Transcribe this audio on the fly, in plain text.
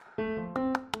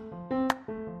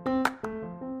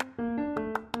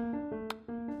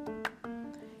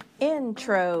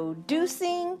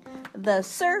Introducing the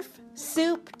Surf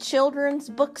Soup Children's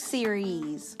Book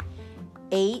Series.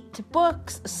 8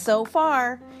 books so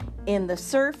far in the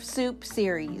Surf Soup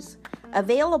series.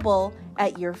 Available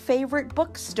at your favorite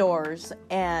bookstores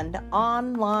and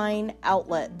online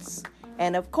outlets.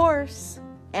 And of course,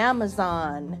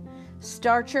 Amazon.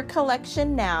 Start your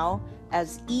collection now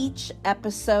as each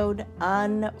episode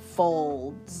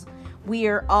unfolds. We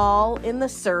are all in the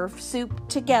surf soup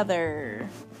together.